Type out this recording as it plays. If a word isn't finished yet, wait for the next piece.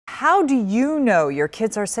How do you know your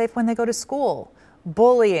kids are safe when they go to school?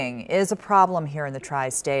 Bullying is a problem here in the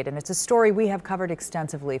Tri-State, and it's a story we have covered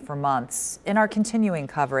extensively for months. In our continuing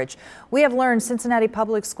coverage, we have learned Cincinnati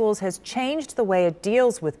Public Schools has changed the way it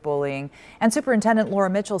deals with bullying, and Superintendent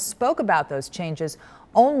Laura Mitchell spoke about those changes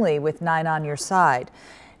only with 9 on your side.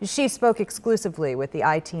 She spoke exclusively with the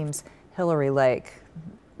I-Team's Hillary Lake.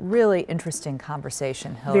 Really interesting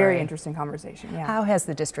conversation, Hillary. Very interesting conversation, yeah. How has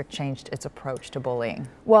the district changed its approach to bullying?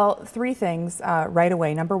 Well, 3 things right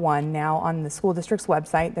away. Number 1, now on the school district's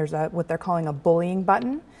website, there's what they're calling a bullying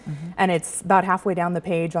button. And it's about halfway down the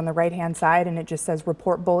page on the right-hand side, and it just says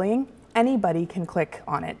report bullying. Anybody can click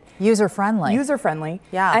on it. User-friendly. User-friendly.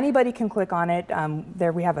 Yeah. Anybody can click on it.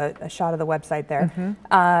 There we have a shot of the website there.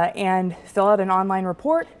 And fill out an online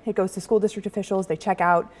report. It goes to school district officials. They check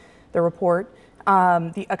out the report.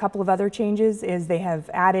 A couple of other changes is they have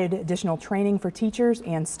added additional training for teachers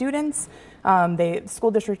and students. The school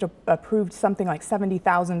district approved something like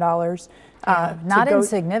 $70,000. Not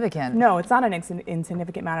insignificant. No, it's not an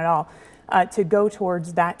insignificant amount at all, to go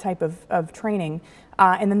towards that type of training.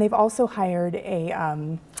 And then they've also hired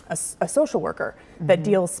a social worker that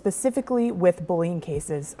deals specifically with bullying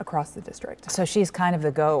cases across the district. So she's kind of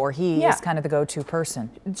the he is kind of the go-to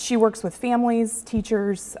person. She works with families,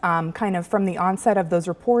 teachers, kind of from the onset of those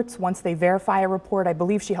reports. Once they verify a report, I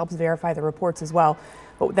believe she helps verify the reports as well.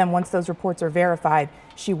 But then once those reports are verified,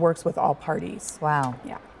 she works with all parties. Wow.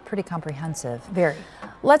 Yeah. Pretty comprehensive. Very.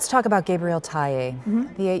 Let's talk about Gabriel Taye.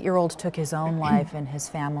 The 8-year-old took his own life, and his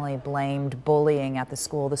family blamed bullying at the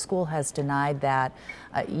school. The school has denied that.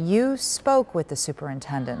 You spoke with the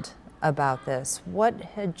superintendent about this. What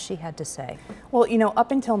had she had to say? Well, you know,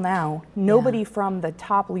 up until now, nobody from the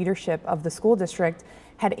top leadership of the school district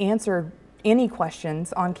had answered any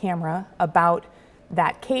questions on camera about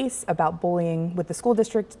that case, about bullying with the school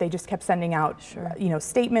district. They just kept sending out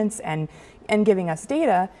statements and giving us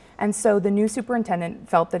data. And so the new superintendent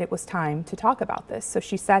felt that it was time to talk about this. So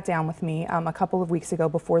she sat down with me a couple of weeks ago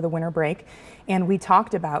before the winter break, and we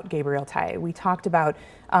talked about Gabriel Taye. We talked about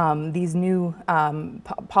these new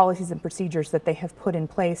policies and procedures that they have put in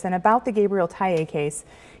place, and about the Gabriel Taye case.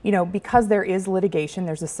 You know, because there is litigation,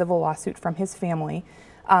 there's a civil lawsuit from his family.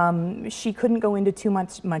 She couldn't go into too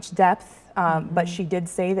much depth, but she did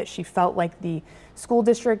say that she felt like the school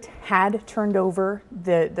district had turned over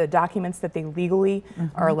the documents that they legally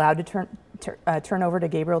are allowed to turn over to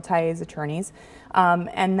Gabriel Taye's attorneys,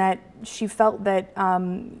 and that she felt that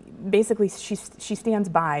basically she stands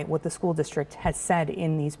by what the school district has said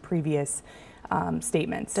in these previous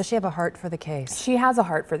statements. Does she have a heart for the case? She has a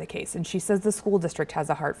heart for the case, and she says the school district has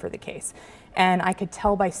a heart for the case. And I could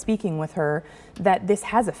tell by speaking with her that this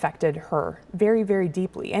has affected her very, very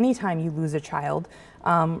deeply. Anytime you lose a child,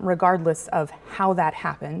 regardless of how that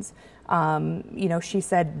happens, you know, she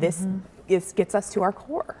said this gets us to our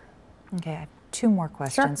core. Okay, I have 2 more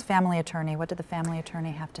questions. Sure. Family attorney, what did the family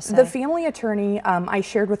attorney have to say? The family attorney, I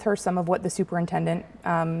shared with her some of what the superintendent,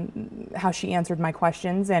 how she answered my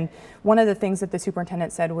questions, and one of the things that the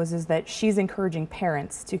superintendent said is that she's encouraging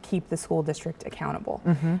parents to keep the school district accountable.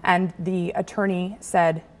 And the attorney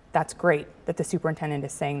said, that's great that the superintendent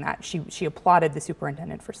is saying that. She applauded the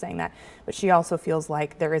superintendent for saying that, but she also feels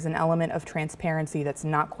like there is an element of transparency that's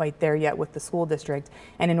not quite there yet with the school district,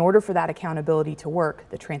 and in order for that accountability to work,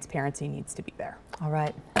 the transparency needs to be there. All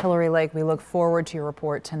right, Hillary Lake, we look forward to your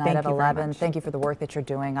report tonight at 11. Thank you Thank you for the work that you're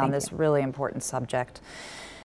doing on this really important subject.